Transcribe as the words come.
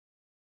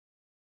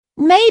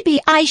Maybe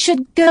I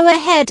should go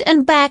ahead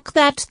and back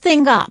that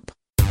thing up.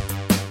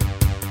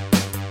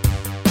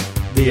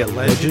 The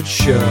Alleged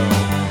Show.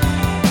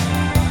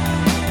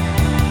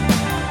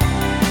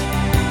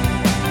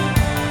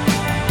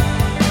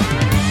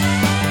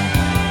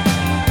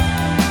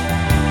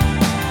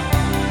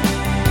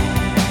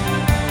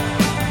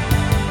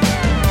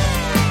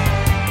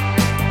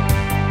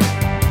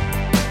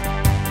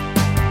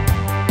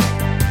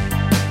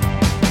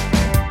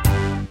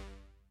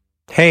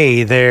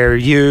 Hey there,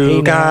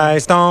 you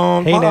guys!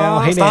 Don't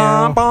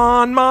stomp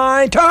on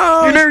my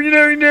toes. You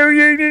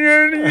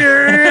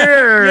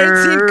ain't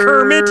seen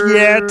Kermit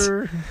yet.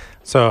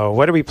 So,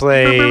 what do we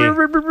play? Baby,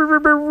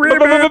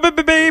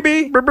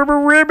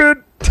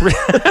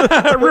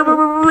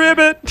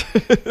 ribbit.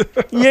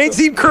 You ain't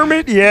seen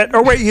Kermit yet.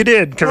 Oh wait, you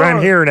did, because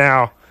I'm here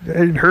now. You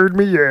ain't heard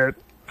me yet.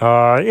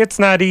 It's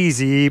not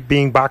easy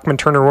being Bachman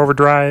Turner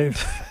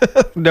Overdrive.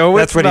 No,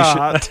 That's it's what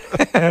not.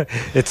 He should.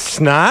 It's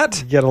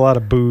not. You get a lot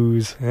of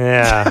booze.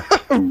 Yeah.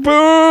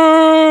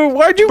 Boo!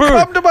 Why'd you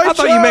come to my show? I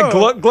thought you meant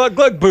glug glug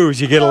glug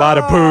booze. You get a lot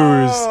of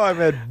booze. Oh, I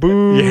meant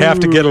booze. You have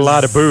to get a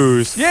lot of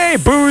booze. Yay,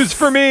 booze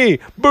for me.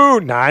 Boo.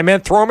 Nah, I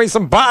meant throw me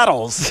some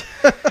bottles.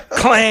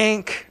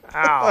 Clank.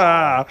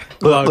 Ow.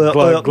 Glug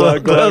glug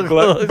glug glug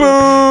glug.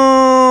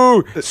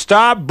 Boo!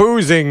 Stop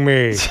boozing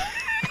me.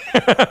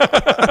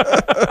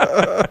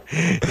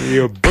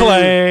 You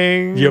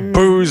clang, you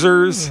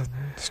boozers.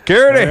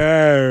 Security.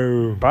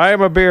 Oh. Buy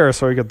him a beer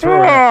so he can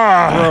throw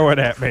it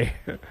at me.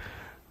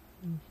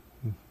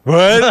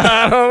 What?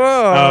 I don't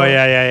know. Oh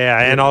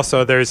yeah. And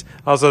also there was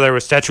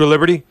Statue of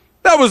Liberty.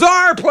 That was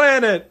our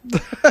planet.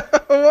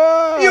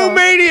 You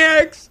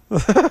maniacs.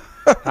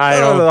 I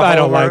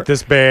don't like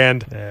this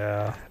band.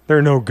 Yeah.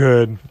 They're no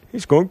good.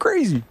 He's going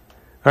crazy.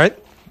 All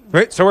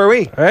right. So where are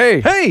we?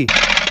 Hey.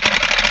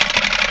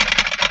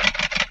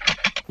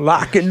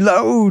 Lock and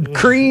load,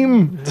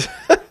 cream.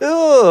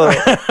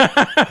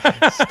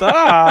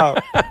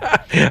 Stop.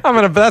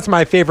 That's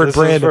my favorite This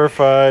brand. is for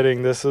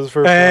fighting. This is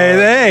for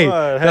Hey.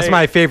 What? That's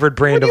my favorite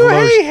brand What of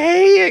are you lotion.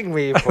 haying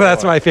me for?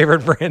 That's my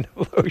favorite brand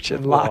of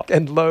lotion. Lock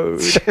and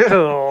load.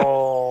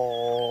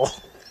 Oh,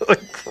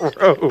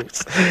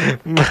 gross.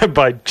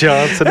 By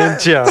Johnson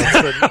 &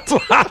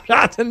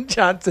 Johnson.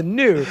 Johnson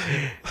new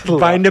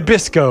by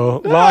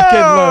Nabisco. Lock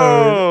and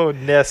load.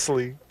 Oh,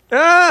 Nestle.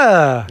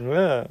 Ah,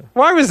 Yeah.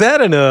 why was that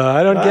an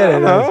I don't get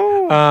it.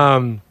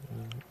 know.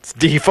 It's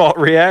default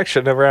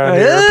reaction around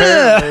here,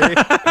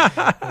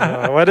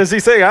 apparently. What does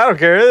he say? I don't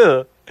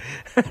care.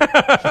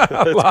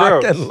 It's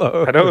Lock gross. and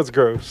load. I know it's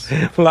gross.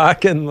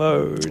 Lock and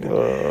load.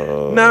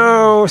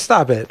 No,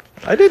 stop it.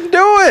 I didn't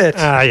do it.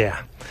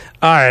 Yeah.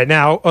 All right,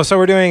 now. So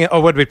we're doing.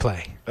 What did we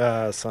play?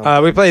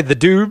 We played the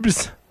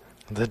Doobs.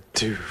 The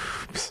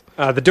Dupes.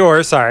 The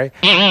Doors. Sorry.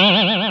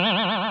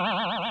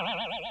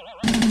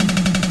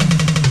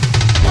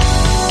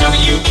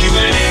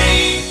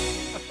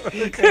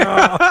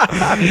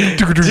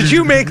 Did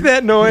you make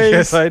that noise?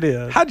 Yes, I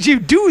did. How did you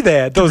do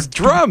that? Those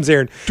drums,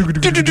 Aaron.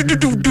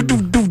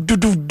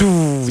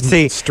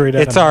 See, Straight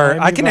out it's of our.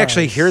 Miami I can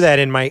actually Vice. hear that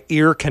in my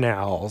ear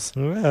canals.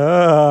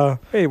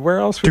 Hey, where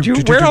else would you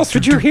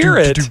hear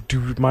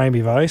it?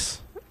 Miami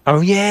Vice. Oh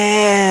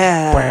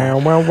yeah.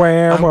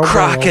 I'm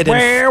Crockett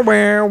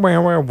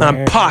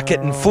I'm Pocket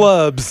and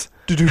Flubs.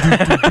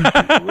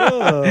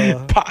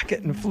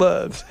 Pocket and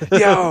Flubs.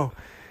 Yo,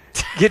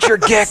 get your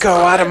gecko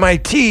out of my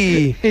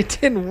tea. He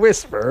didn't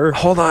whisper.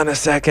 Hold on a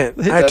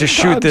second. I have to Don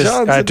shoot this.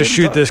 Johnson I have to didn't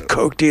shoot talk. this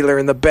coke dealer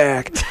in the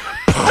back.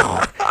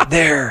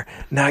 There.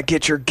 Now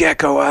get your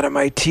gecko out of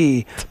my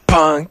tea,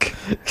 punk.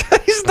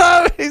 He's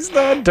not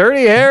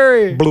Dirty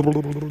Harry.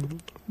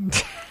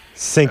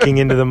 Sinking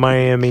into the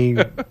Miami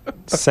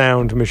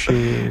sound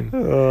machine.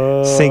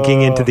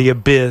 Sinking into the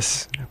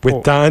abyss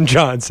with Don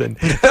Johnson.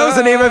 That was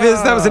the name of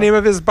his. That was the name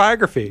of his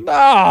biography.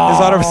 Oh, His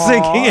auto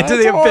sinking into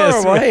the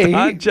abyss with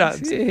Don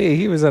Johnson. Hey,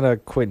 he was in a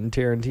Quentin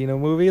Tarantino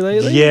movie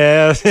lately.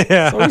 Yes,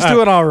 yeah. So he's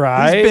doing all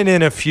right. He's been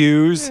in a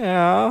fuse.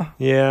 Yeah.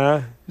 Yeah.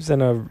 He was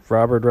in a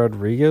Robert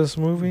Rodriguez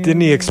movie.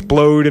 Didn't he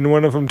explode in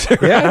one of them too?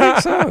 Yeah, I think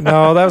so.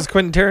 No, that was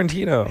Quentin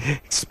Tarantino.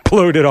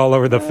 Exploded all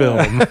over the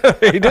film.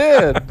 He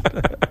did.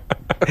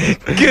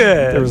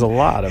 Good. There was a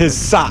lot of His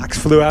them. socks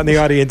flew out in the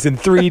audience in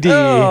 3D.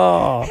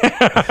 Oh.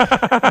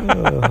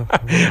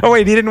 Oh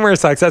wait, he didn't wear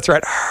socks. That's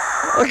right.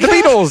 The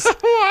Beatles.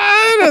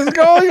 What is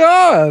going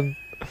on?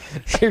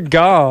 You're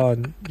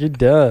gone. You're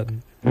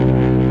done.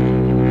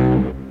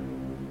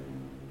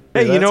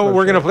 Hey, you that's know what for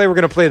we're gonna sure. play? We're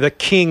gonna play the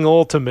King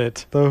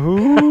Ultimate. The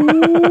who?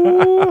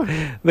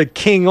 The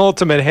King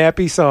Ultimate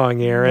happy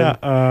song, Aaron.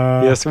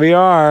 Yes, we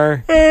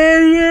are.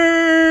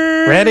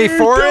 Ready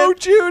for it?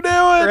 Don't you do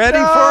it? Ready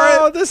No,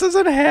 for it? This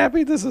isn't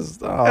happy. This is.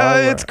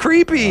 It's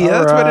creepy. All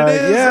That's what it right.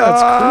 is. Yeah,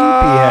 it's creepy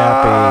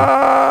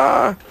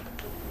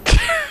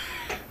happy.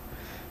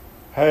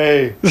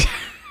 Hey.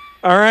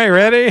 All right,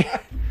 ready?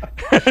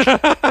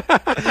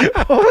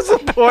 What was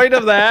the point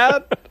of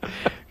that?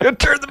 You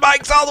turn the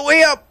mics all the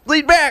way up.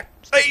 Lean back.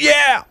 Say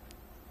yeah.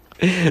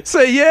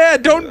 Say yeah.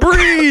 Don't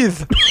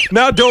breathe.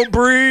 Now don't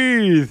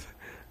breathe.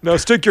 Now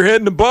stick your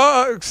head in the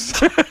box.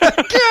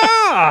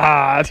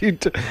 God, I'm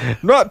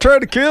not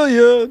trying to kill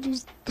you.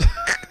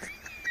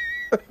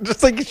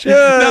 Just like you should.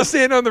 Now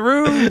stand on the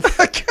roof.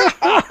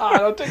 God,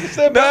 I'll take a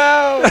step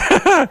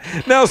out.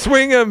 Now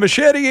swing a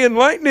machete in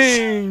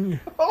lightning.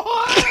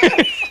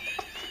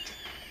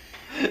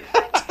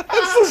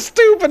 That's the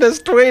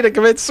stupidest way to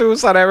commit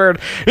suicide I've heard.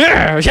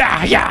 Yeah.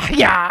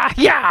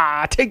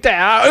 Take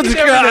that.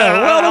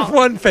 Well, if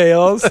one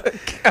fails.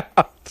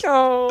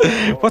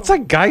 What's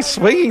that guy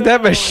swinging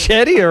that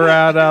machete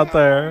around out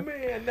there?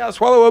 Man, now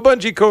swallow a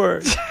bungee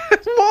cord.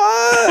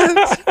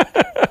 What?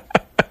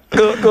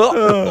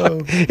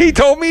 He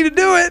told me to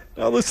do it.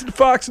 I'll listen to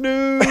Fox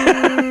News.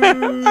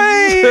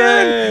 Hey,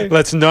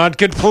 let's not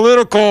get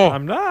political.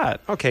 I'm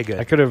not. Okay, good.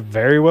 I could have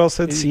very well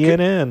said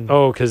CNN.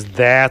 Oh, because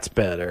that's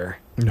better.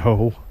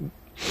 No. All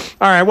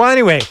right. Well,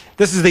 anyway,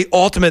 this is the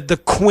ultimate, the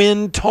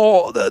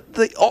quintal,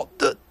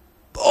 the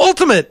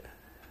ultimate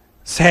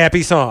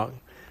happy song.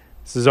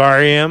 This is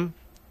REM,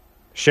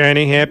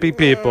 Shiny Happy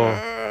People.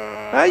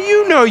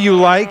 You know you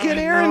like it,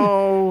 Aaron.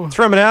 No. It's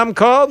from an album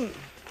called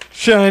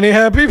Shiny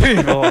Happy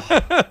People.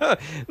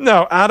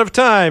 No, Out of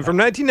Time from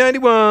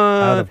 1991.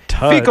 Out of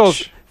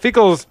Touch.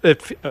 Fecal.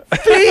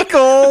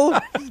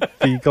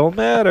 Fecal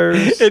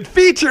matters. It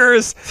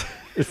features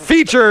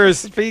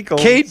Fecals.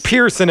 Kate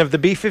Pearson of the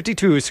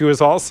B-52s, who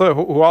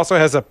also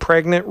has a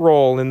pregnant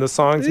role in the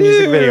song's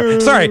music video.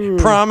 Sorry,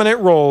 prominent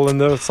role in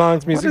the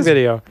song's music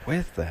video.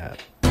 With that.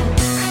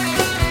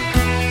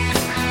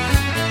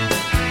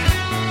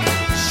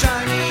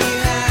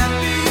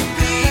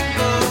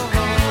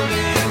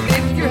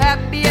 If you're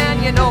happy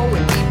and you know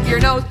it, keep your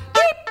nose.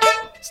 Beep,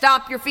 beep.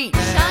 Stomp your feet.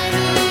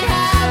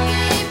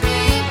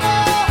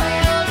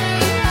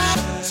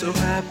 So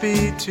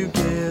happy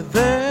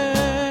together.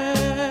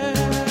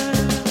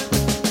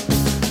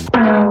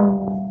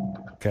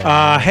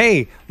 Okay.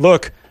 Hey,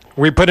 look,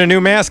 we put a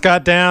new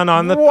mascot down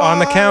on the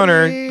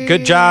counter.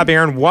 Good job,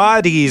 Aaron.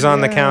 Waddy's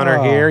on the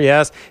counter here.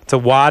 Yes, it's a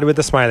wad with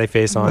a smiley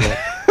face on it.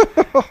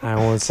 I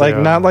won't It's like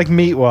not like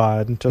meat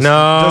wad. Just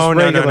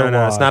regular no.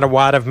 wad. It's not a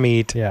wad of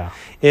meat. Yeah.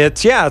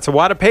 It's a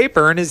wad of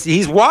paper, and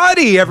he's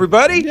Waddy,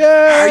 everybody.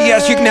 Yeah.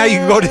 Yes, you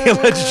can go to the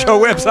Alleged Show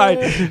website,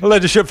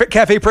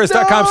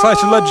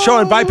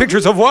 AllegedShowCafePress.com/AllegedShow, and buy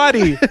pictures of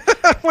Waddy.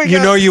 You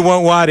know you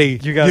want Waddy.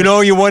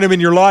 You want him in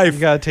your life. You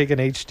gotta take an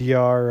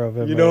HDR of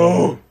him. You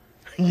know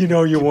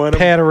you want him.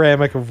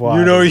 Panoramic of wad.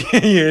 You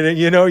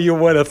know you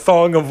want a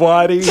thong of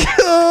Waddy.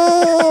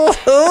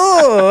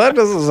 Oh, that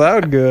doesn't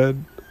sound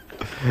good.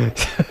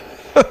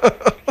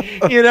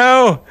 you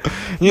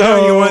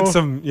want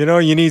some.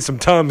 You need some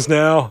Tums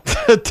now.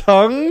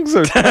 Tongues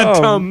or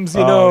Tums.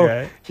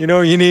 Okay.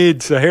 You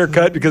need a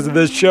haircut because of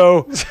this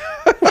show.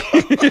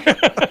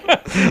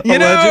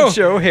 Alleged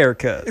Show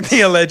haircut.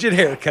 The alleged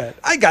haircut.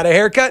 I got a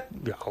haircut.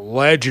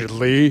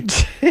 Allegedly.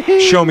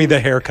 Show me the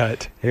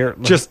haircut. Here,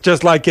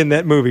 Just like in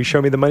that movie.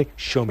 Show me the money.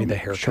 Show me the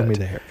haircut. Show me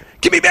the haircut.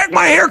 Give me back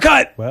my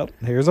haircut. Well,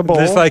 here's a bowl.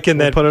 Just like in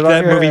We'll that put it on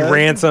that your movie head.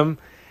 Ransom.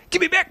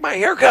 Give me back my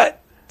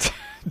haircut.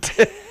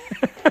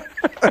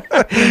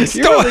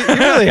 You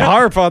really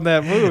harp on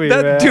that movie,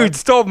 That man. dude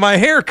stole my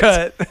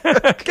haircut.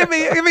 give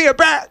me it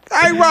back.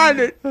 I want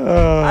it.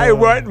 I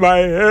want my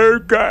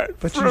haircut.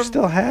 But you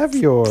still have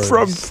yours.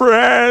 From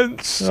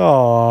France.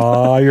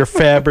 Aw, your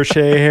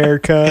Fabergé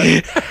haircut.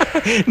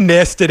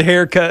 Nested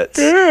haircuts.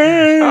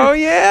 Oh,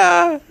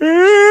 yeah.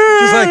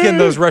 Just like in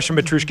those Russian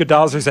Matryoshka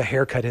dolls, there's a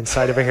haircut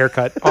inside of a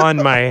haircut on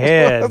my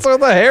head. That's what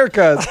the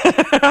haircuts.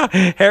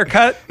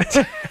 Haircut.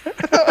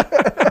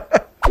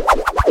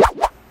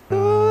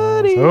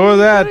 Who was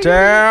that,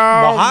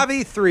 Tom?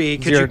 Mojave 3.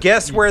 Could you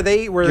guess where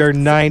they were? Your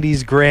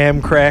 90s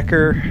graham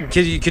cracker.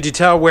 Could you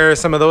tell where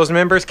some of those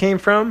members came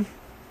from?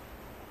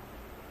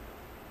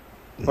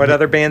 What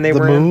other band they The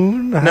were Moon?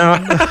 in? No.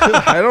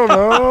 I don't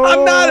know.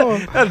 I'm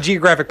not a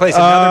geographic place.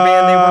 Another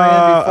band they were in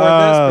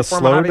before this. Before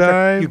Slow Mojave 3.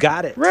 Dive? You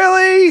got it.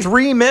 Really?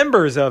 3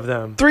 members of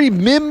them. 3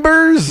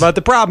 members? But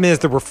the problem is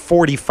there were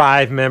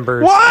 45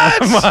 members.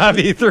 What? Of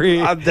Mojave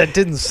 3. That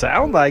didn't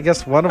sound like. I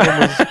guess one of them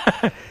was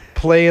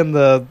playing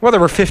the. Well, there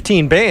were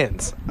 15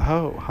 bands.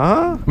 Oh,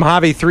 huh?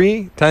 Mojave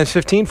 3 times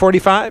 15,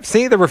 45.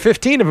 See, there were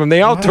 15 of them.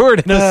 They all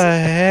toured in a.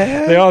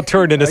 heck? They all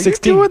toured in a Are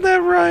 16. you doing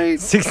that right?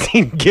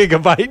 16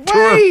 gigabyte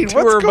tour Wait,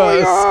 what's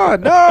going bus.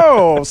 on?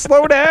 No,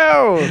 slow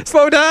down.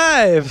 Slow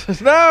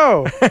dive.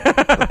 No.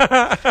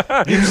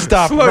 You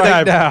stop Slow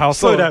right dive. now.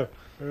 Slow dive.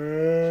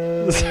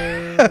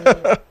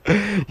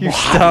 You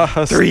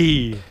stop.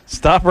 3.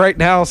 Stop right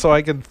now so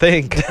I can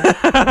think.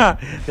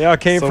 They all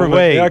came So from.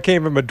 wait. They all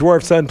came from a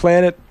dwarf sun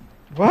planet.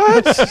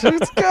 What?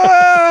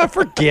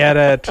 Forget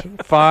it.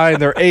 Fine,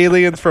 they're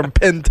aliens from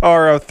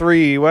Pentara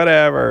 3,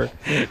 whatever.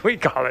 We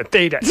call it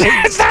Theta.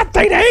 It's not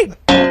Theta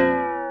 8.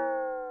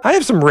 I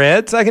have some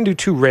reds. I can do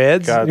 2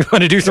 reds. God, You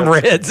want to do some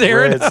reds,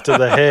 Aaron? Reds to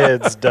the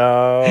heads,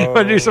 dog. You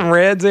want to do some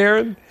reds,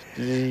 Aaron?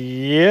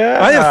 Yeah.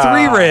 I have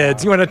 3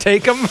 reds. You want to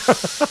take them?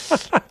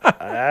 4.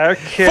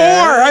 Okay.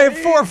 I have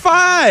 4 or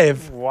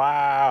 5.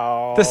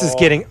 Wow. This is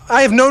getting.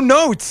 I have no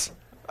notes.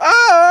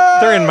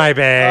 They're in my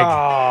bag.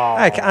 Oh.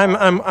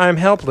 I'm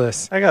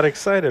helpless. I got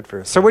excited for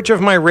a So which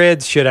of my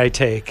reds should I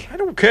take? I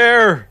don't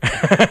care.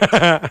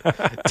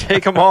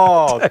 Take them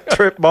all.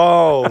 Trip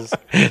balls.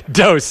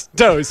 Dose.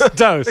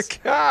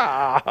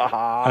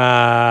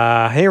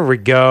 Here we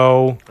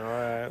go. All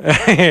right.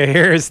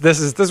 This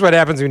is what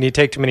happens when you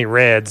take too many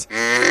reds.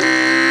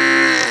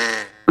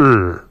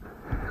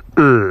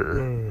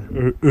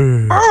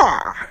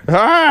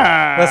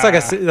 That's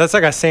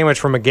like a sandwich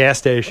from a gas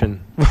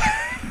station.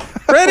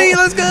 Ready?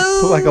 Let's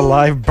go. Like a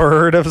live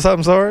bird of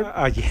some sort.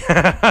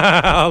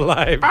 Yeah,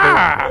 live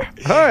bird.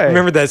 Hey.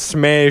 Remember that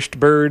smashed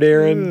bird,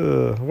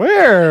 Aaron?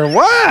 Where?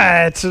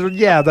 What?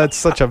 Yeah, that's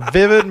such a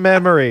vivid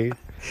memory.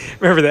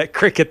 Remember that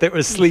cricket that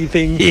was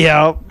sleeping?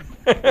 Yep.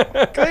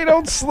 They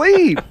don't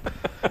sleep.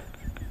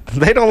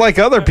 They don't like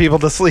other people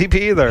to sleep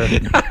either.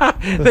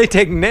 They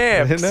take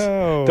naps.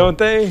 No. Don't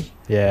they?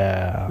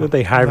 Yeah. Don't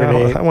they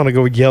hibernate? I want to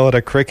go yell at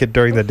a cricket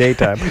during the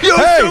daytime. You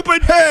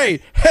stupid!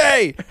 Hey!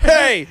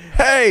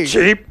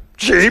 Cheap.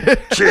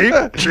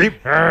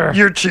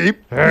 You're cheap.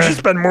 You should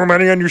spend more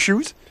money on your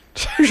shoes.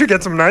 You should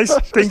get some nice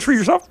things for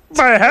yourself.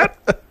 Buy a hat.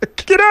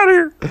 Get out of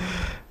here.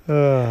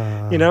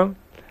 You know?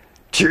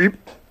 Cheap.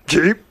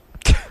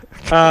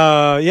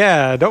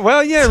 Yeah.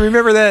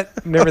 Remember that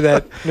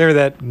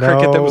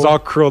cricket that was all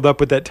curled up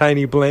with that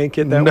tiny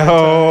blanket?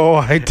 No,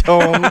 I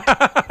don't.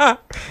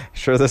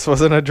 Sure, this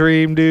wasn't a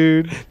dream,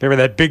 dude.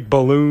 Remember that big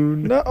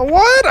balloon? No,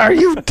 what are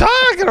you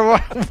talking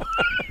about?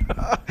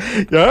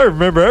 Yeah, I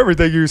remember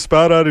everything you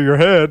spout out of your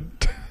head.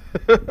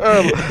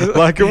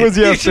 Like it was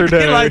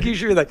yesterday. You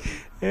should be like,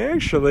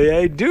 actually,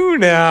 I do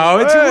now.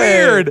 It's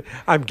weird.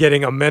 I'm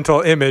getting a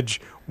mental image.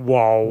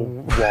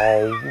 Whoa.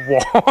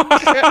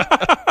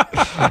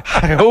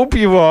 I hope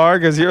you are,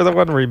 because you're the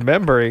one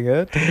remembering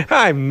it.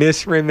 I'm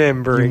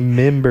misremembering.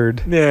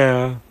 Remembered.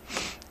 Yeah.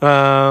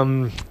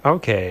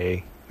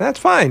 Okay. That's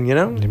fine, you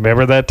know?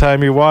 Remember that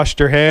time you washed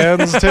your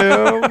hands,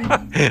 Tim?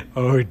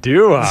 Oh,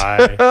 do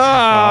I?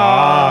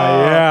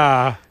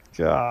 Yeah.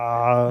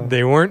 God.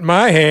 They weren't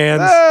my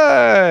hands.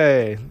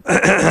 Hey!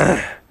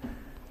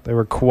 They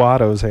were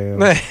Quado's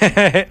hands.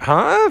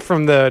 Huh?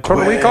 From the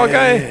Total Recall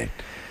guy?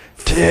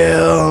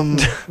 Tim.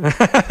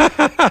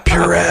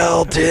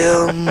 Purell,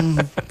 Tim.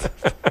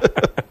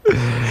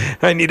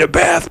 I need a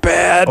bath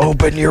pad.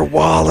 Open your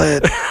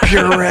wallet.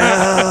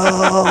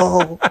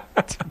 Purell.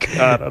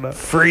 God,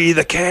 Free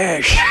the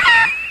cash.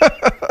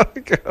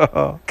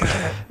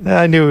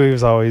 I knew he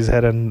was always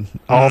had an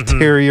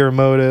ulterior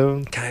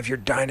motive. Can I have your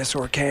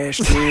dinosaur cash,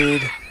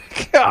 dude?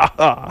 Can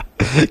I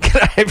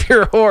have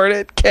your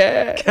Hornet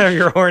cat? Can I have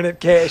your Hornet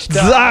cash,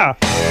 dog? Zah!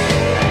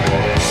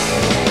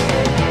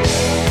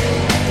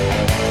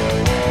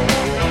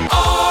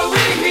 All we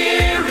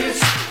hear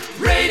is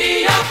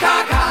Radio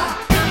Gaga.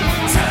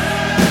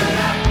 Turn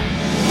up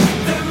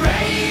the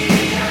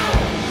radio.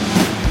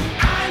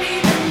 I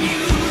need the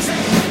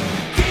music.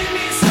 Give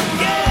me some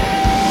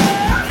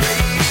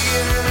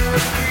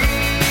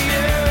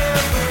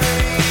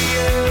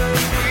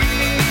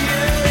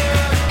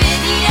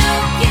Video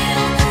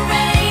killed the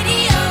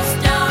radio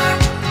star.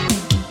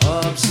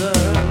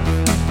 Observe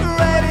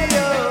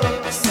radio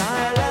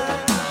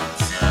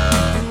silence.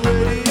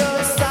 Radio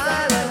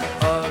silent.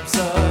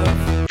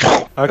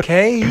 Observe.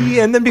 Okay,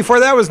 and then before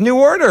that was New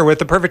Order with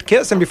The Perfect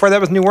Kiss, and before that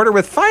was New Order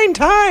with Fine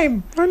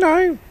Time.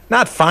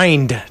 Not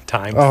Find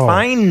Time. Oh,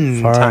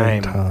 Fine Fine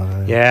Time.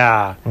 Time.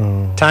 Yeah.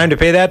 Time to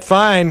pay that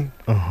fine,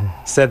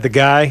 said the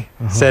guy.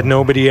 Said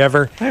nobody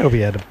ever. I hope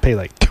he had to pay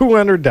like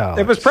 $200.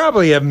 It was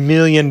probably $1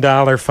 million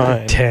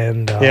fine.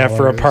 $10. Yeah,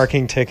 for a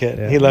parking ticket.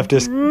 Yeah. He left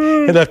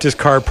his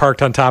car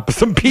parked on top of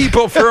some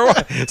people for a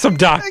while. Some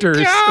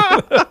doctors.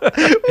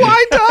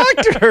 Why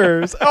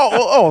doctors?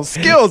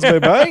 Skills me,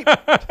 mate.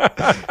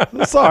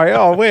 Sorry.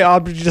 Oh, wait.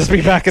 I'll just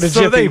be back in a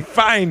So they jiffy.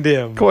 fined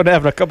him Going to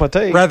have a cup of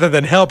tea. rather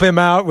than help him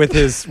out with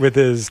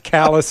his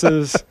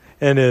calluses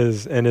and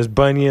his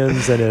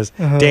bunions and his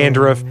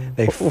dandruff.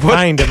 They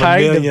fined him $1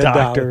 kind of million.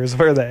 doctors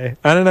were they?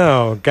 I don't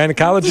know,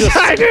 gynecologist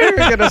I knew you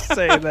were going to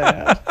say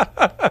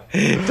that.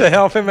 to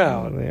help him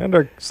out. The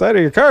underside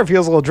of your car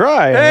feels a little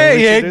dry. Hey,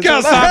 We should do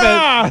Gus,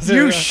 something.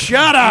 you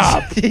shut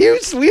up.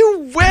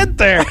 You went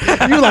there.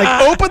 You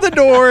like opened the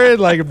door and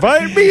like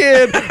invited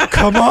me in.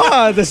 Come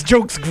on, this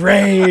joke's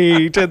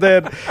great. And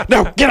then,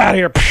 no, get out of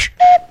here.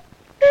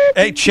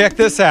 Hey, check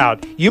this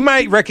out. You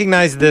might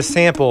recognize this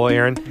sample,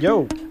 Aaron.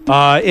 Yo.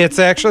 It's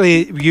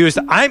actually used.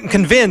 I'm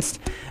convinced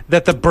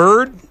that the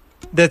bird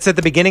that's at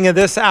the beginning of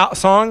this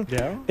song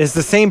is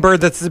the same bird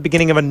that's at the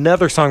beginning of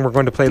another song we're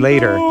going to play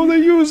later. Oh, they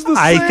used the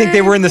I same think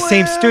they were in the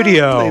same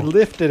studio. They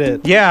lifted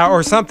it. Yeah,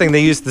 or something.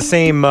 They used the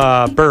same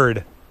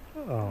bird.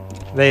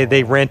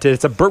 They rented.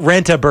 It's a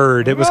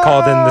rent-a-bird. It was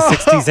called in the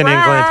 60s in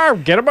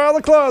England. Get him out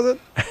of the closet.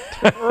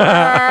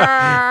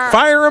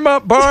 Fire him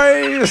up,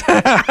 boys.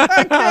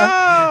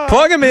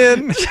 Plug him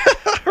in.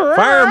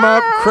 Fire him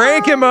up.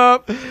 Crank him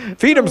up.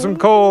 Feed him some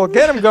coal.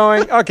 Get him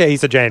going. Okay,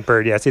 he's a giant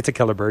bird. Yes, it's a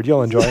killer bird.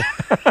 You'll enjoy.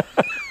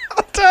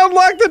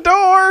 Unlock the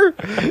door.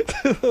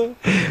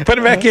 Put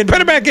him back in.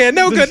 Put him back in.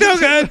 No good. No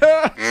good.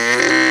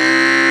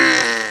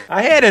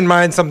 I had in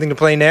mind something to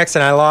play next,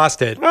 and I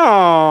lost it. Oh, no,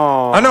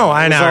 I it was know,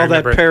 I all that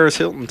remember. Paris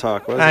Hilton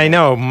talk, wasn't I it?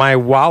 know, my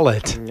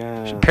wallet.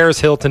 Yeah. Paris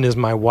Hilton is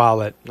my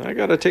wallet. I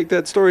gotta take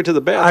that story to the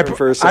bathroom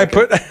for a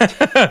second.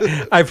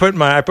 I put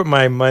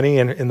my money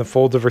in the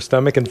folds of her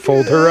stomach and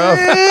fold her up.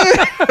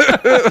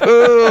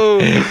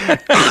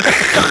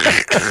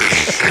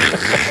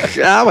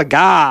 Oh my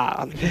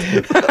God!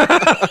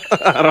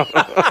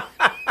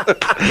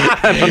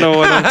 I don't know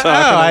what I'm talking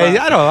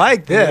about. I don't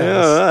like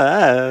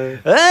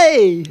this.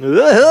 Hey,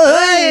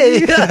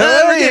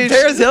 We're getting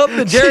Paris Hilton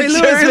and Jerry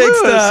Lewis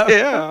mixed up.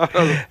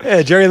 Yeah,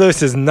 Yeah, Jerry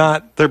Lewis is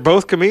not. they're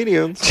both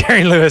comedians.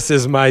 Jerry Lewis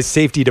is my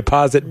safety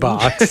deposit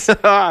box.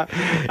 Whoa!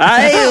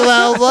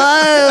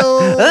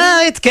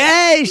 Oh, it's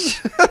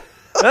cash.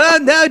 Oh,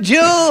 no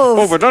jewels.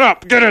 Open it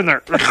up. Get in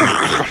there.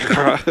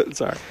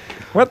 Sorry.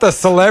 What the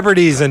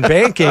celebrities in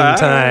banking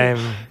time?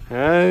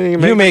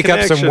 You make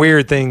up some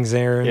weird things,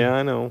 Aaron. Yeah,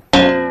 I know.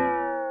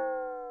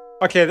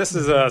 Okay, this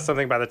is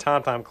something by the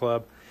Tom Tom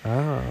Club.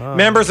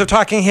 Members of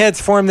Talking Heads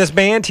formed this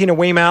band, Tina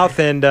Weymouth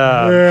and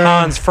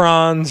Hans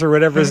Franz, or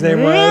whatever his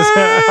name was.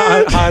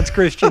 Hans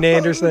Christian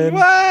Andersen.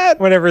 What?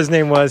 Whatever his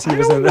name was. He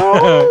was in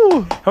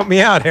No. Help me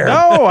out, Aaron.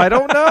 No, I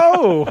don't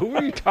know. Who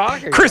are you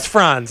talking? Chris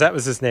Franz, that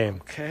was his name.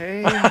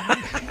 Okay.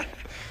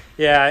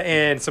 Yeah,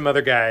 and some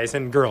other guys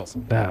and girls.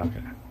 Okay.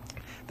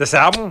 This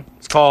album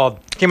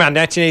came out in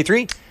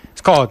 1983.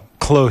 It's called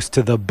Close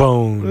to the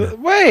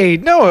Bone.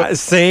 Wait, no.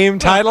 Same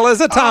title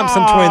as a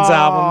Thompson Twins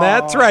album.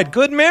 That's right.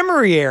 Good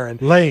memory, Aaron.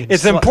 Lane.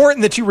 It's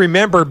important that you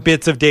remember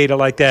bits of data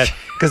like that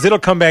because it'll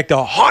come back to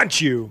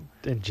haunt you.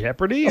 In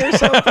Jeopardy or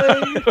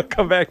something? It'll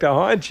come back to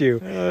haunt you.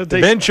 Take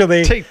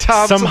Eventually,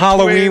 Thompson some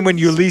Halloween when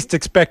you Twins. least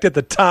expect it,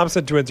 the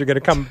Thompson Twins are going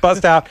to come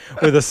bust out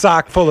with a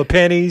sock full of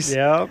pennies.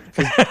 Yeah,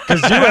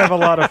 because you have a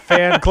lot of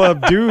fan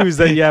club dues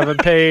that you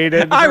haven't paid.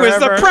 In I was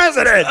the forever.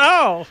 president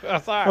Oh,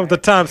 sorry. of the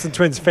Thompson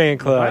Twins fan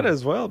club. Might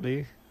as well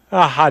be.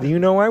 How do you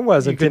know I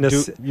wasn't?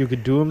 You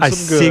could do him I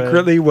some good.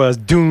 secretly was.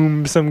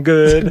 Doom some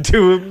good.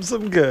 do him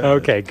some good.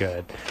 Okay,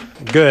 good.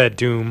 Good,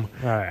 Doom.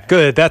 All right.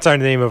 Good. That's our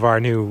name of our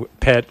new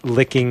pet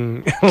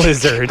licking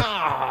lizard.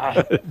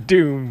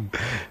 Doom.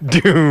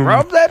 Doom.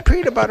 Rub that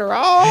peanut butter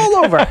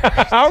all over.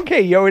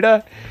 Okay,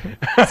 Yoda.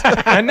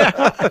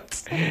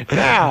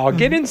 Now,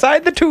 get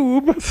inside the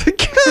tube.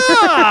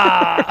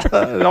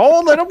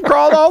 Don't let them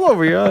crawl all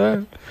over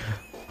you.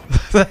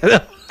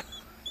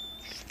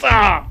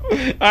 Stop. All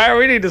right,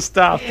 we need to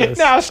stop this.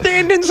 Now,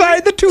 stand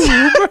inside the tube.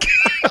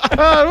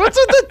 What's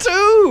with the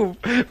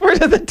tube? Where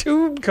did the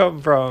tube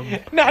come from?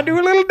 Now, do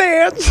a little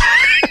dance.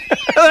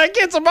 That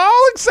gets them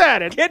all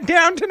excited. Get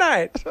down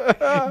tonight.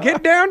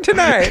 Get down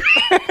tonight.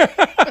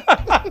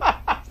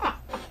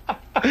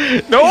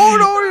 No, you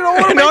don't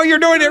want to No, you're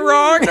doing it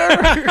wrong.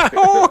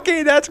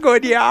 Okay, that's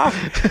good, yeah.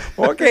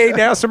 Okay,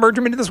 now submerge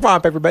him into the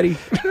swamp, everybody.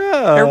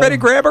 Everybody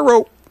grab a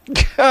rope.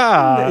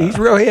 He's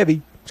real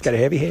heavy. He's got a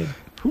heavy head.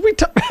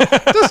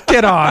 Just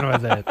get on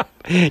with it.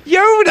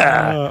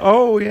 Yoda.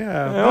 Oh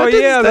yeah. Oh,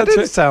 yeah, That that's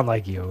didn't it. sound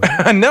like you.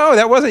 No,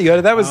 that wasn't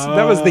Yoda. That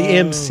was the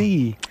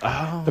MC,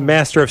 the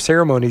master of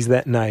ceremonies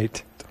that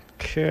night.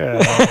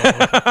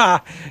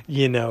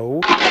 You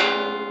know,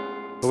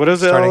 What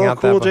does Starting LL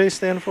out that Cool way. J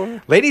stand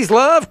for? ladies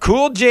love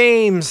Cool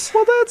James.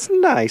 Well, that's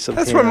nice. Of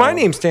That's him. what my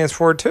name stands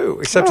for too,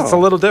 except it's a Oh.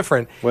 little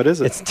different. What is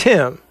it? It's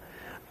Tim.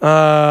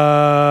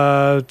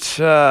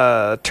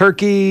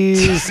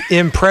 Turkeys,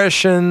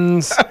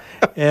 impressions,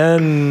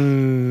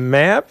 and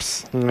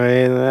maps. I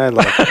mean, I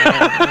like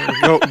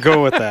it.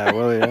 Go with that,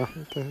 will you?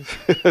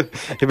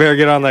 You better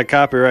get on that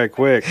copyright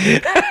quick.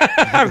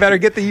 I better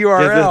get the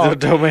URL. Get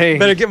the domain.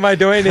 Better get my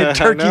domain in I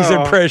Turkeys,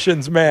 know.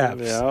 impressions,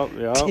 maps.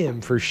 Yep.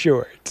 Tim for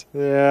short.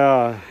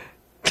 Yeah.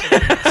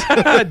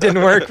 That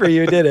didn't work for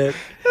you, did it?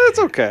 It's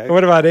okay.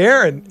 What about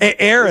Aaron?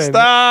 Aaron.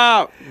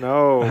 Stop.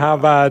 No. How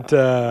about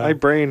My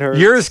brain hurts.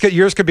 yours?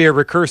 Yours could be a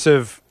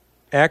recursive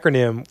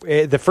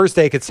acronym. The first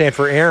A could stand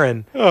for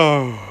Aaron.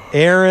 Oh.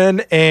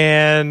 Aaron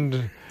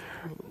and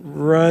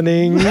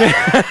running.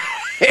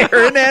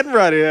 Aaron and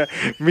Ruddy.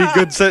 Me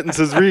good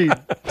sentences read.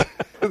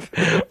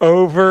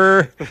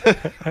 over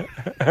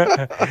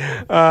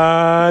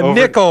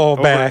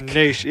Nickelback. Over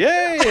nation.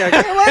 Yay, I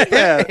kind of like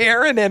that.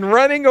 Aaron and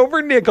running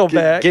over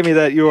Nickelback. Give me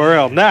that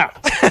URL now.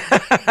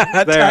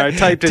 There, I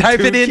typed in Type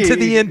two it into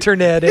the keys.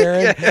 internet,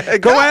 Aaron. Yeah,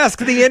 Go ask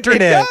the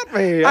internet. got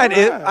me.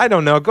 I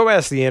don't know. Go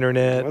ask the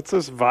internet. What's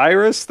this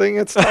virus thing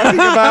it's talking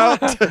about?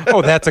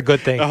 Oh, that's a good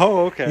thing.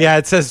 Oh, okay. Yeah,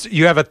 it says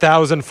you have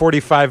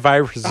 1,045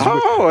 viruses.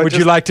 Oh, it Would you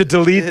just- like to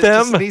delete It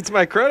them? just needs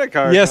my credit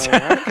card. Yes.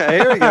 now. Okay,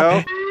 here we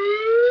go.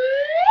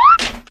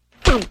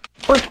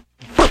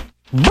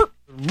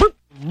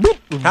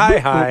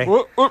 Hi.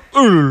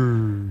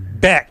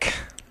 Beck.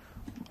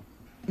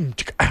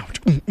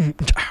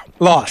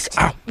 Lost.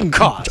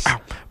 Cause.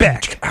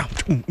 Beck.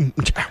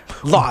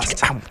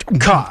 Lost.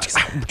 Cause.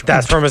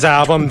 That's from his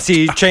album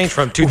Sea Change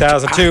from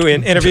 2002.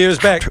 In interviews,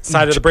 Beck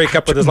cited the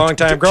breakup with his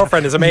longtime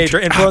girlfriend as a major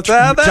influence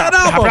of that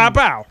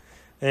album.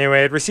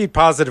 Anyway, it received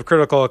positive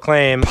critical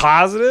acclaim.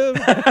 Positive?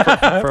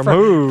 From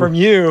who? From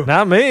you.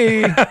 Not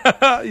me.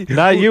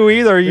 Not you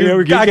either. You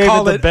I gave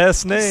called it the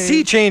best name.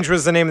 Sea Change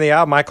was the name of the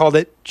album. I called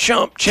it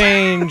Chump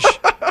Change.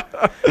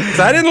 'Cause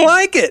I didn't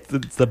like it.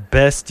 It's the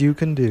best you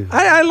can do.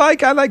 I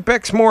like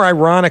Beck's more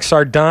ironic,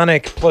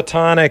 sardonic,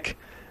 platonic,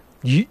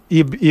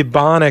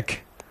 ebonic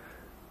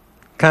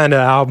kind of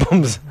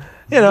albums.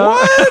 You know,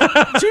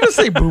 What? Did you just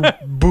say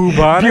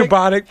bubonic?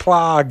 bubonic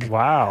plog.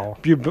 Wow.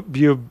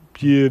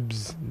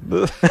 Bubs.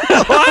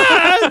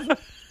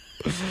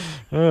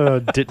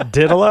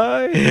 Did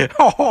I?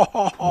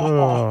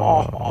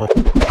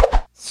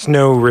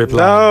 Snow reply.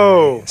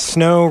 No.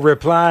 Snow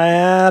reply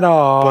at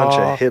all. Bunch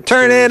of hipsters.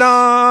 Turn it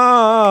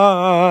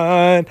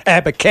on.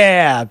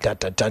 Abacab. Dun,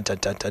 dun, dun, dun,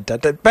 dun, dun, dun,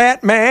 dun.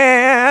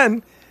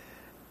 Batman.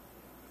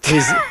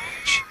 He's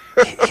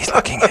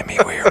looking at me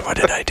weird. What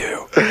did I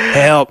do?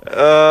 Help.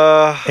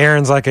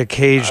 Aaron's like a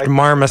caged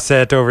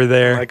marmoset over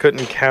there. I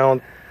couldn't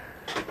count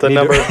the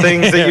number of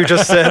things that you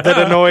just said that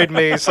annoyed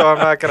me, so I'm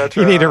not going to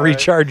try. You need to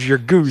recharge your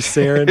goose,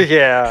 Aaron.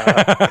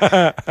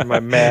 Yeah. My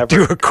maverick.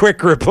 Do a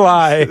quick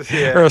reply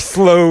Yeah. or a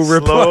slow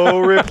reply. Slow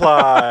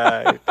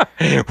reply.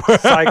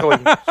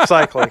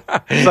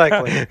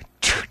 Cycling.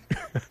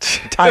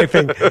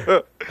 Typing.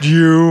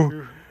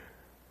 You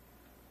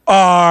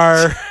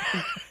are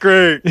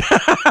Great.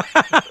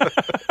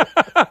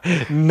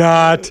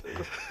 not.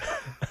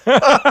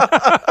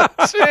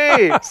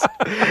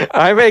 Jeez.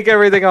 I make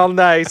everything all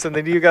nice, and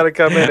then you got to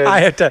come in I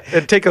have to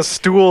and take a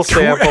stool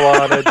sample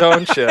on it,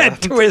 don't you?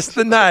 twist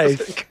the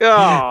knife.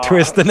 Oh.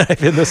 Twist the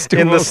knife in the stool.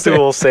 In the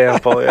stool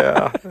sample,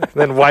 yeah.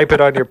 Then wipe it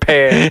on your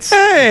pants.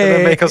 And Hey.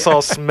 then make us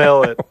all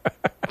smell it.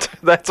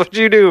 That's what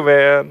you do,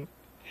 man.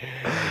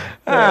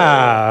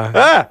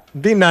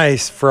 Be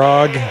nice,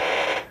 frog.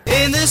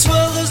 In this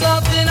world, there's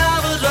nothing I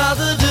would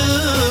rather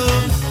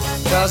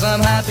do. 'Cause I'm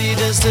happy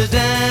just to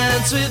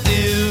dance with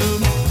you.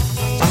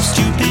 I'm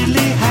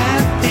stupidly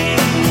happy.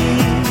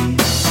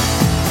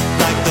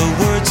 Like the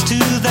words to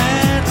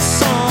that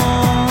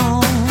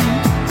song.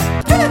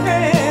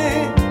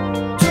 Hey,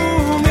 to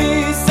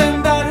me,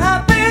 send that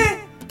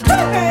happy.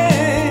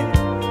 Hey,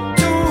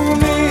 to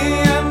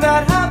me, I'm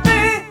that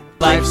happy.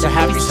 Life's a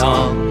happy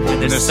song,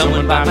 and there's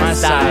someone by my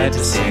side to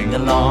sing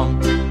along.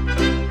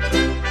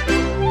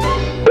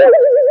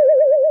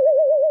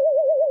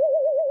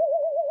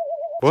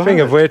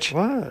 Speaking of which,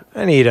 What?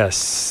 I need a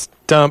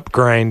stump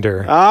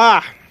grinder.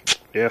 Ah,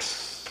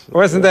 yes.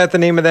 Wasn't that the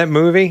name of that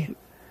movie?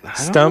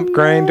 Stump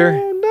Grinder?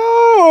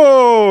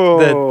 No.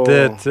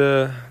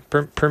 That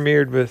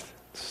premiered with.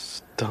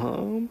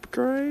 Stump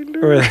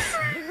grinder? with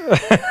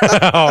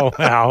oh,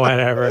 wow,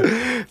 whatever.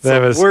 That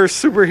was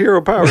Worst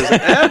superhero powers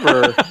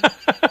ever.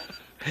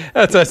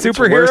 that's a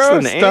superhero. worse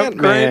than Stump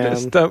grinder.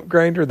 Ant-Man. Stump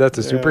grinder. That's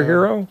a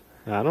superhero.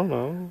 I don't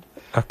know.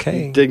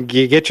 Okay.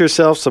 You get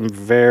yourself some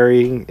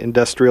very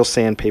industrial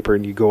sandpaper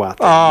and you go out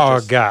there. Oh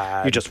and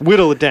God. you just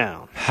whittle it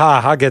down.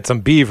 Ha! I'll get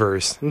some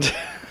beavers.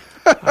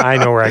 I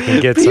know where I can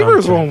get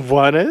Beavers some. won't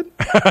want it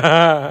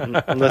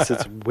unless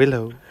it's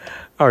willow.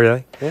 Oh,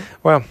 really? Yeah.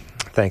 Well,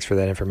 thanks for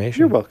that information.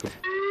 You're welcome.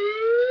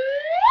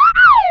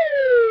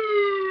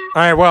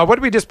 All right, well, what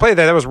did we just play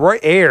there? That was Roy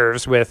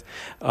Ayers with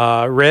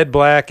Red,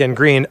 Black, and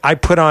Green. I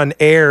put on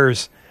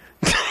airs.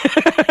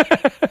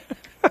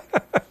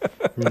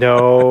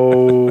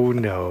 No.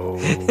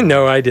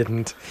 No, I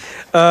didn't.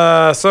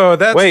 So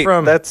that's Wait,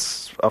 from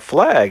that's a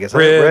flag. Is that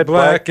Red,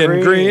 Black,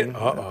 and Green.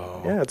 Uh-oh.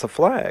 Yeah, it's a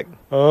flag.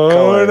 Oh,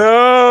 color.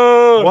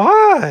 no.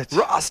 What?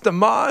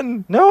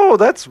 Rastaman. No,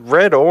 that's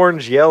red,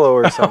 orange, yellow,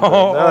 or something.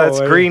 Oh, no,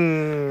 that's wait.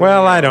 green.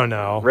 Well, I don't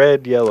know.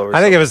 Red, yellow, or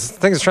I think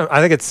something. I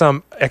think it's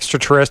some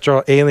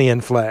extraterrestrial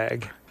alien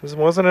flag.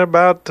 Wasn't it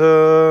about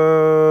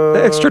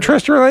The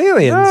extraterrestrial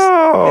aliens.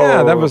 No.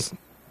 Yeah, that was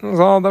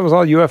all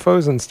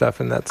UFOs and stuff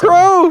in that song.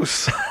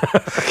 gross?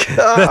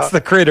 That's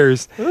the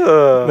critters.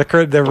 Ugh.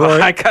 The Roy.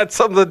 I got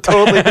something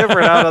totally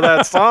different out of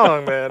that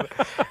song, man.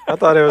 I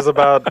thought it was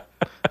about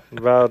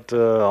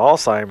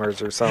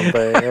Alzheimer's or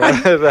something.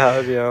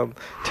 About,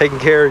 taking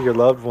care of your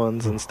loved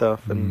ones and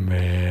stuff,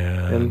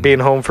 and being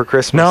home for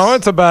Christmas. No,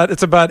 it's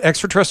about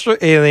extraterrestrial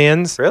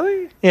aliens.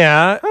 really.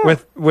 Yeah,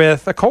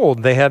 with a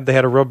cold. They had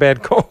a real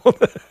bad cold.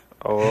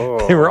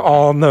 Oh, They were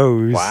all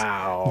nose.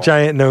 wow.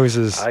 Giant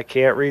noses. I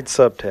can't read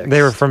subtext.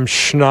 They were from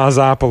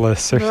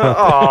Schnozopolis or something.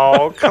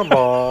 Oh, come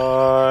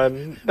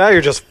on! Now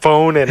you're just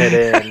phoning it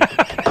in.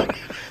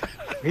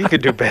 You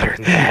could do better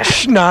than that.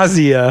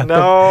 Schnozia.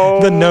 No,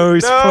 the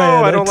nose no,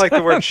 planet. I don't like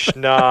the word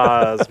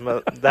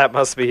schnoz. That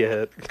must be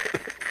it.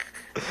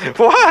 What?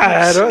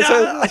 What's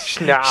that?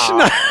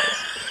 Schnoz.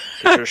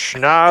 Get your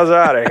schnoz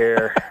out of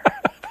here.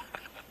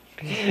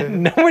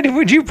 No, what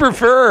would you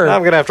prefer?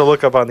 I'm gonna have to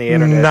look up on the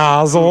internet.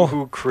 Nozzle.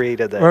 Who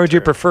created that? What would you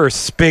term. prefer?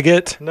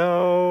 Spigot?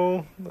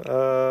 No.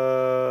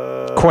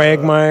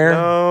 Quagmire?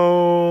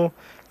 No.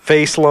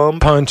 Face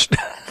lump Punched?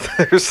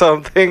 or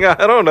something. I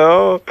don't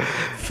know.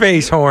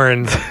 Face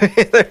horn.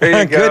 There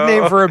you go. Good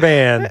name for a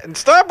band. And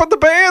stop with the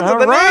bands All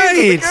and the right.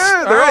 names. They're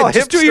good. They're All all right.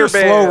 Just do hipster your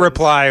slow bands.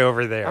 reply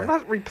over there. I'm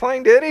not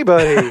replying to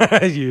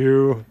anybody.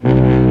 You.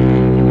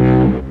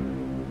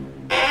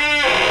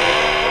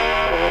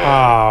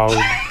 Oh,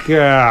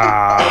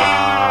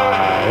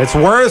 God. It's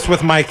worse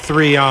with mic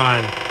 3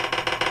 on.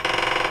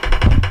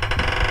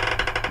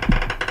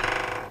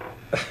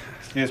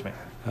 Excuse me.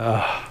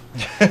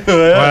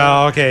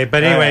 Well, okay.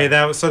 But anyway,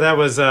 that was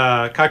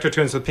Cocktail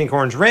Twins with Pink,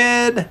 Orange,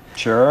 Red.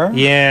 Sure.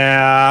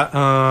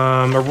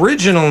 Yeah.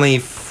 Originally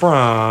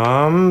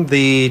from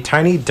the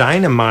Tiny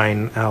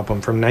Dynamite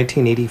album from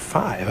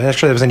 1985.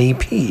 Actually, that was an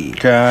EP.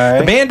 Okay.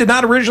 The band did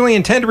not originally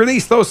intend to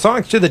release those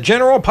songs to the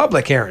general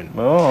public, Aaron.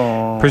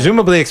 Oh.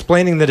 Presumably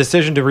explaining the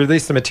decision to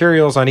release the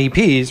materials on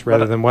EPs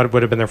rather than what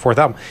would have been their fourth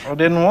album. I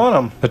didn't want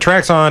them. The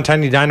tracks on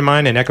Tiny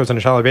Dynamite and Echoes in a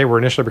Shallow Bay were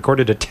initially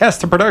recorded to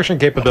test the production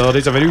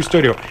capabilities of a new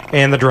studio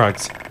and the drugs.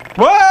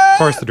 What? Of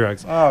course, the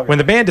drugs. Oh, okay. When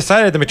the band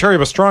decided the material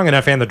was strong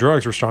enough and the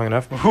drugs were strong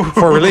enough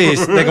for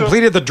release, they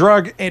completed the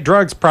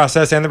drugs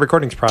process and the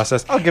recordings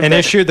process and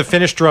issued the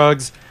finished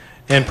drugs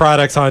and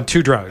products on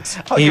 2 drugs.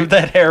 I'll give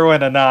that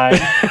heroin a 9.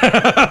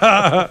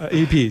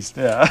 EPs.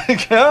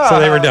 Yeah. So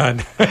they were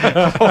done.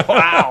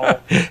 Wow.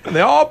 And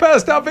they all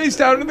passed out face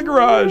down in the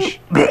garage.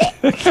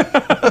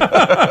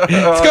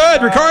 It's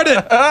good. Record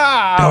it.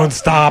 Don't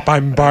stop.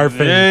 I'm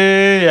barfing.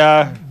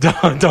 Yeah.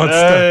 Don't stop.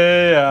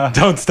 Yeah.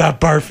 Don't stop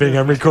barfing.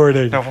 I'm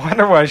recording. I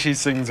wonder why she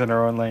sings in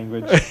her own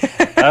language.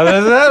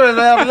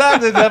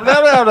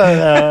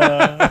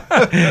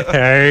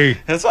 Hey,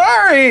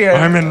 Sorry.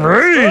 I'm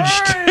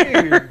enraged.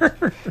 Sorry.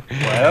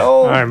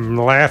 Well, I'm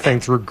laughing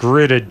through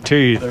gritted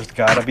teeth. there's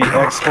got to be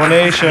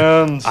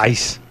explanations.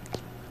 Ice.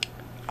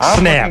 I'm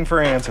Snap. looking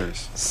for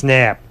answers.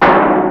 Snap.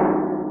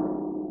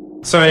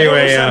 So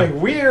anyway,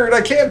 weird.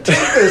 I can't take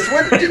this.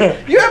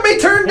 You have me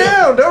turned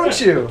down, don't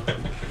you?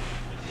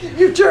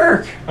 You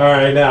jerk. all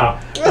right now.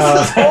 This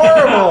is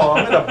horrible.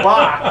 I'm in a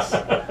box.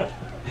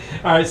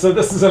 All right, so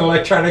this is an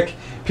electronic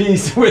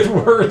piece with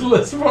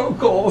wordless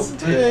vocals.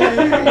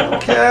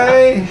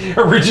 Okay.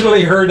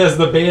 Originally heard as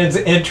the band's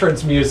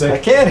entrance I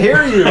music can't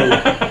hear you.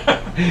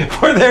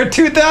 for their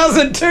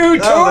 2002 tour.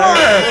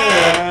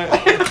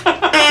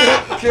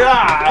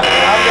 God,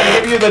 I'm gonna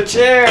give you the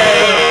chair.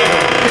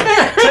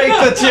 Take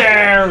the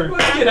chair.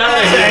 Get out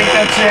of here. Take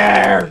the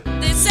chair.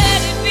 They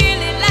said it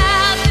really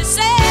loud. They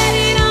said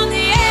it on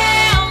the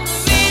air, on the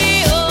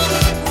radio.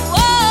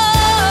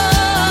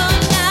 Whoa,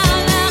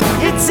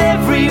 now. It's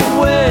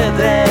everywhere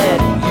that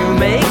you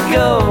may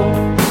go.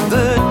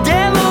 The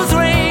Devil's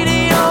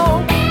Radio.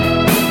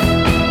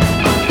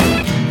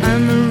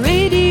 I'm a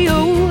radio,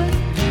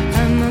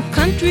 I'm a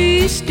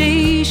country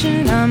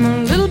station, I'm a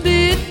little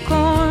bit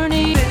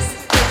corny.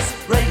 This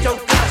radio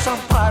gosh on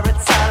pirate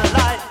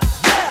satellite.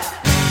 Yeah.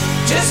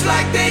 Just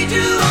like they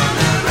do on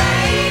the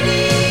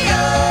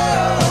radio.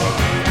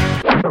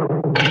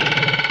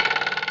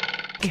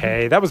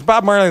 Okay, that was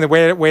Bob Marley and the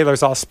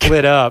Wailers all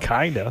split up.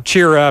 Kinda.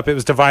 Cheer Up. It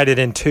was divided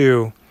in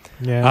 2.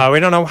 Yeah. We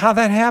don't know how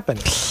that happened.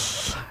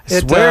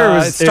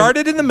 It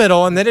started in the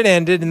middle, and then it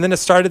ended, and then it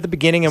started at the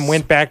beginning and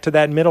went back to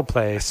that middle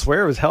place.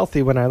 swear it was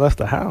healthy when I left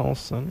the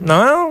house.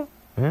 No?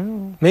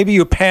 Maybe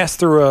you passed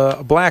through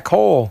a black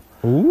hole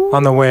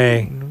on the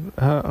way.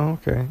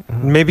 Okay.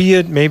 Maybe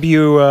you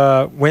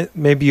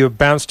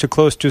bounced too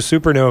close to a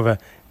supernova.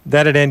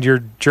 That'd end your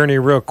journey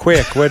real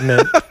quick,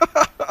 wouldn't it?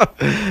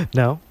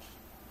 No.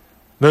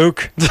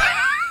 Luke,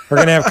 we're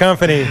gonna have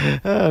company.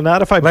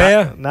 Not if I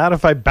Leia? not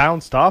if I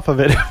bounced off of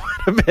it. It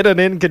would have been an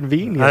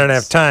inconvenience. I don't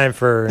have time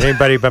for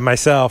anybody but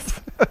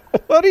myself.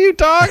 What are you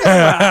talking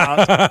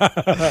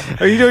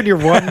about? Are you doing your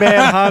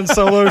one-man Han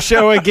Solo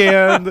show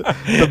again?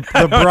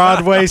 The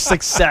Broadway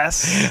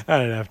success. I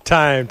don't have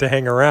time to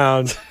hang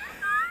around.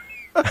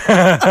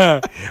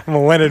 I'm a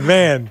wedded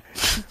man.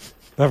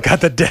 I've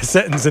got the death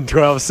sentence in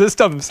 12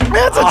 systems.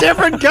 That's a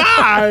different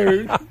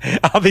guy.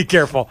 I'll be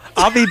careful.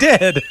 I'll be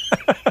dead.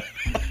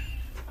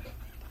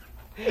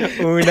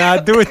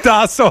 Una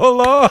duta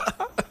solo.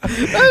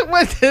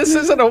 This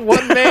isn't a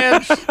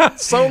one-man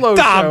solo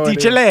Dam show. di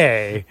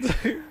Chile.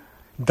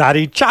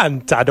 Dari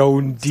chanta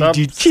don di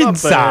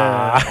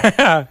cinza.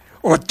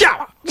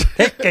 Oja.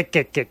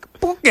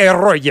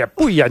 Puke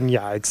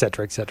puyanya,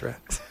 etc., etc.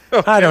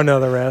 I don't know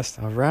the rest.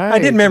 All right. I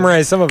did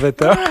memorize some of it,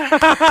 though.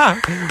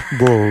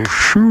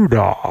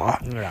 Boshuda.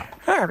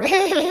 All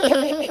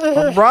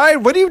right.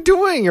 What are you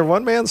doing? Your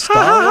one-man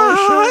Star Wars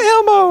show?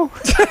 Elmo.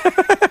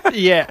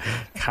 Yeah.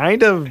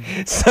 Kind of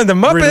So the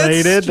Muppets.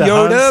 related. to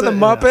Yoda, Hunson. the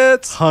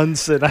Muppets.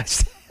 Hunson. I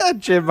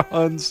said Jim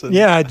Hunson.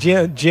 Yeah,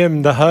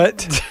 Jim the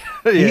Hut.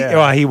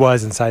 Yeah. He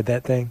was inside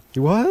that thing. He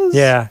was?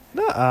 Yeah.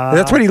 Nuh-uh.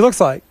 That's what he looks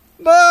like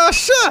No,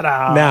 shut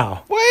up.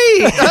 now.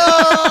 Wait.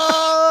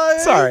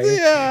 Sorry.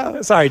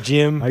 Yeah. Sorry,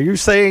 Jim. Are you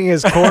saying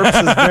his corpse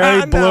is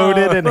very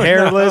bloated and No,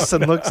 hairless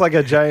and looks like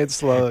a giant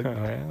slug?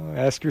 Well,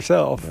 ask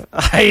yourself.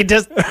 I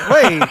just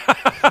wait.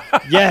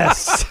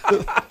 Yes.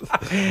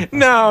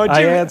 No, Jim.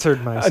 I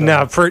answered myself.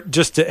 Now, for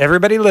just to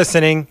everybody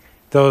listening,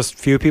 those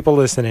few people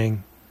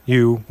listening,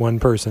 you, one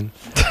person.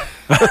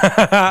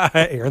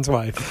 Aaron's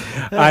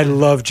wife. I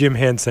love Jim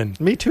Henson.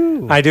 Me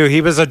too. I do.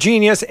 He was a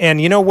genius.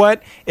 And you know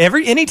what?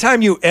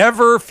 Anytime you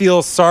ever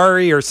feel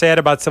sorry or sad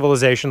about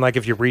civilization, like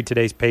if you read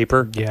today's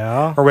paper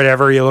Yeah. or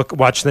whatever, you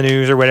watch the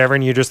news or whatever,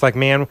 and you're just like,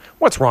 man,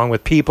 what's wrong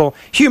with people?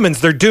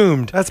 Humans, they're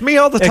doomed, That's me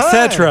all the time.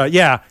 etc.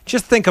 Yeah.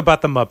 Just think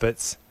about the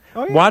Muppets.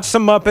 Oh, yeah. Watch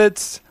some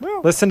Muppets. Yeah.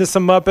 Listen to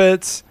some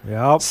Muppets.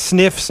 Yep.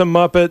 Sniff some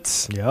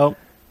Muppets. Yep.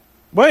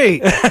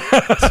 Wait.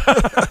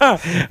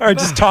 Or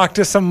just talk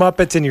to some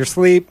Muppets in your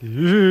sleep.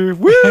 Woo!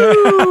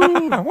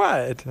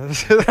 What?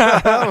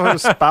 Our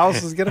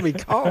spouse is gonna be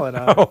calling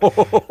out.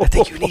 I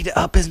think you need to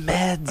up his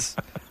meds.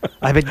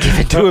 I've been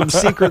giving to him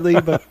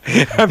secretly, but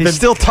he's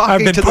still talking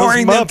I've been to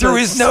pouring those them through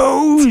his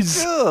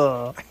Muppets.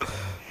 nose.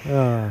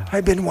 Ugh.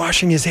 I've been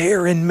washing his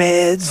hair in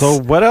meds. So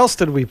what else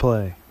did we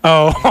play?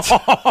 oh,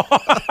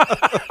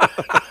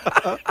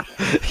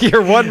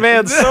 Your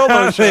one-man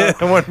solo show.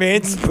 one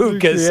man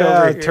spookus Yeah,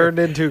 over it here. turned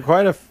into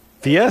quite a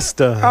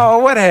fiesta. Oh,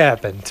 what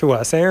happened to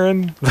us,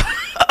 Aaron?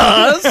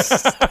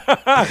 Us?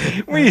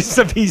 We used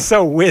to be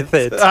so with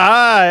it.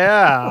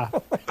 Yeah.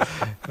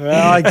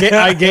 Well,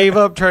 I gave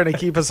up trying to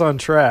keep us on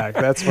track.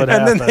 That's what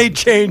And happened. then they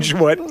changed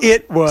what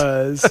it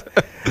was.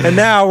 And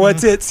now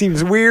what's it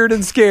seems weird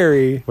and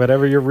scary.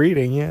 Whatever you're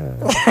reading, yeah.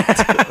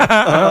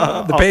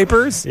 The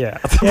papers? Yeah.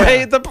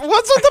 Yeah.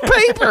 What's with the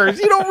papers?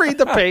 You don't read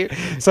the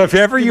papers. So if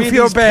ever you mean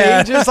feel these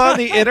bad, pages on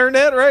the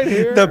internet right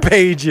here. the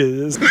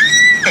pages.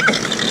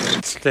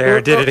 There,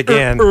 I did it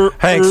again.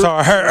 Hank,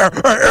 sorry.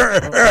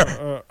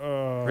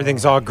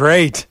 Everything's all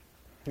great.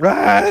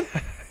 What?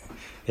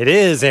 It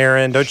is,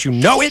 Aaron. Don't you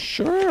know it?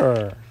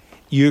 Sure.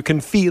 You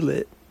can feel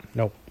it.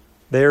 Nope.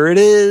 There it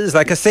is,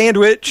 like a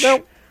sandwich.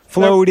 Nope.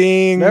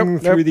 Floating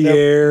Nope. through Nope. the Nope.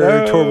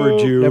 air toward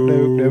Nope. you.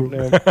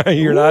 Nope.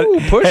 You're not Ooh,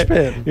 push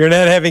pin. You're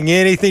not having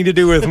anything to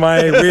do with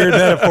my weird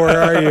metaphor,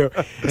 are you?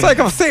 It's like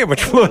a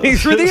sandwich floating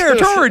through the air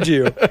toward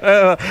you.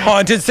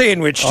 Haunted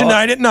sandwich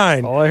tonight at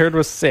 9. All I heard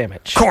was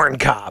sandwich. Corn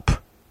cop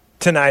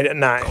tonight at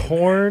 9.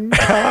 Corn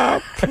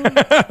cop.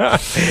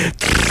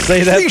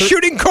 Say that. He's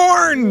shooting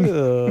corn.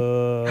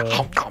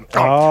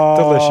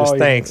 Delicious.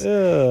 Thanks.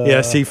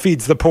 Yes, he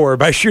feeds the poor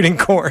by shooting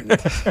corn.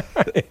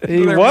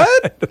 He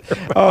what?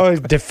 Oh,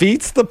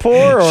 defeats the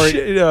poor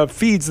or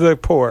feeds the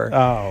poor.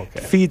 oh,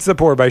 okay. Feeds the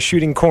poor by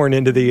shooting corn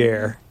into the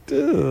air.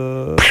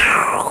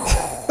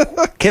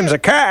 Kim's a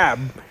cab.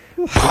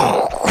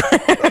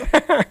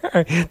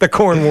 The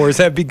corn wars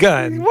have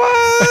begun. What?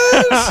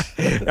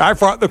 I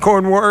fought the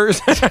corn wars.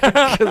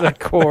 The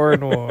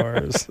corn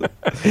wars.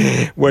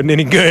 Wasn't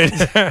any good.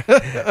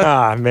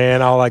 Ah,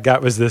 man, all I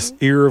got was this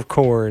ear of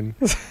corn.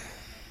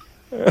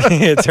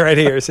 It's right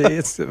here. See,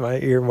 it's my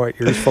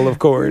ear's full of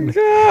corn.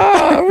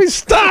 Oh,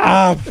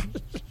 stop.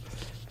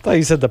 I thought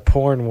you said the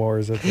porn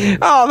wars.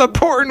 Oh, the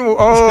porn.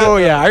 Oh,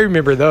 yeah, I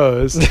remember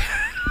those.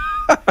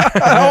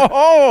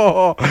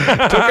 Oh,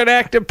 took an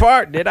active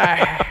part, did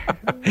I?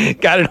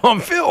 Got it on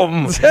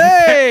film.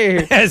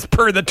 Hey. As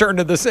per the turn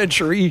of the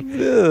century.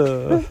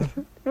 Ugh.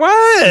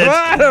 What?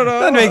 I don't know.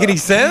 Doesn't make any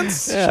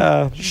sense.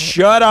 Yeah.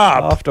 Shut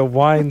I'll up. have to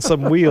wind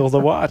some wheel to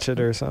watch it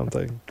or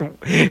something.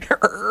 It's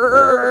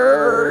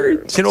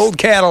an old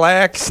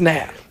Cadillac.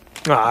 Snap.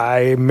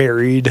 I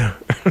married.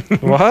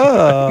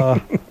 Wow.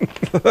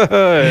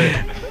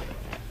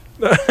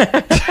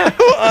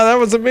 That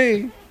wasn't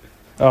me.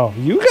 Oh,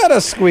 you got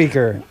a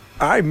squeaker.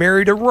 I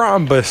married a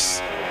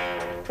rhombus.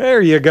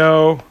 There you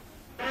go.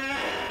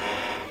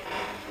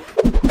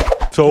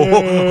 So,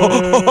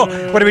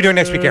 what are we doing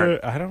next week, Aaron?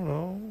 I don't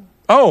know.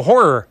 Oh,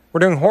 horror. We're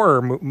doing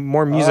horror,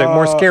 more music,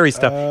 more scary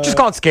stuff. Just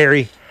call it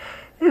scary.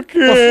 Okay.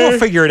 We'll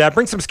figure it out.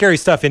 Bring some scary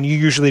stuff in. You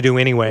usually do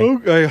anyway.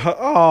 Okay.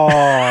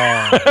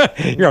 Oh.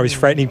 You're always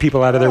frightening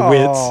people out of their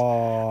wits,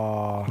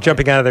 Oh.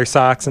 jumping out of their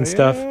socks and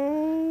stuff.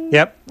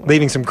 Yep,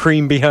 leaving some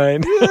cream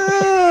behind.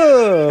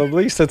 Yeah, at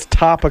least it's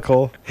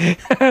topical.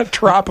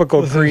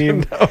 Tropical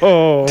cream.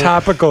 Oh.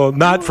 Topical,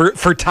 not for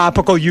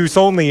topical use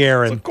only,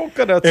 Aaron.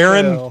 Coconut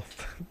Aaron, smell.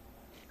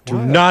 Do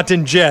not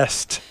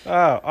ingest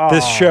Oh,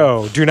 this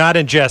show. Do not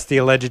ingest the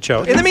Alleged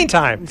Show. In the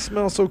meantime, It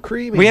smells so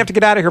creamy. we have to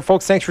get out of here,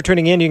 folks. Thanks for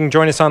tuning in. You can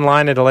join us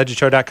online at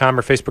allegedshow.com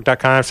or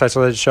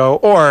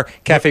facebook.com/allegedshow or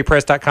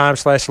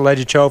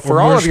cafepress.com/allegedshow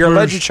for all of your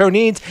Alleged Show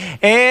needs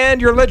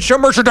and your Alleged Show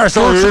merchandise.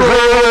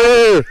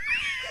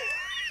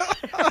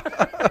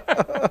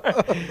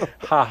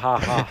 Ha ha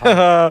ha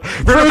ha.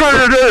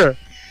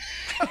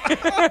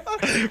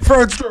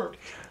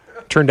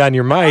 Turn down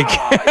your mic.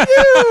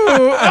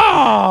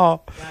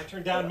 Oh. I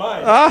turned down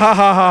mine. Ah, ha,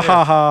 ha, ha,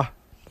 ha, ha.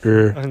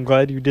 I'm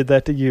glad you did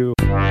that to you.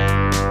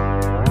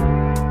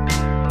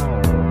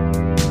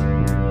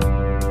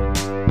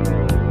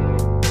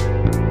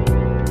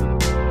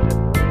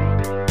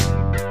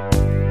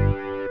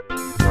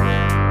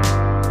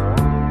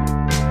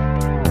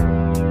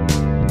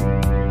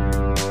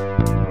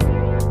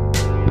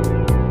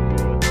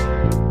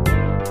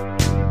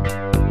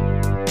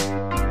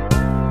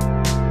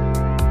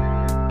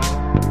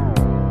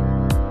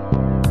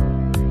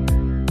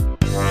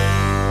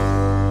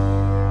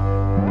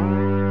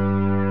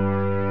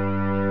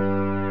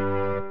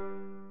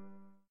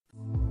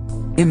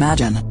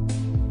 Imagine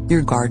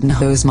Your garden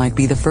hose might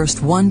be the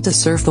first one to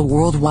surf the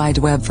World Wide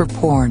Web for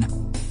porn.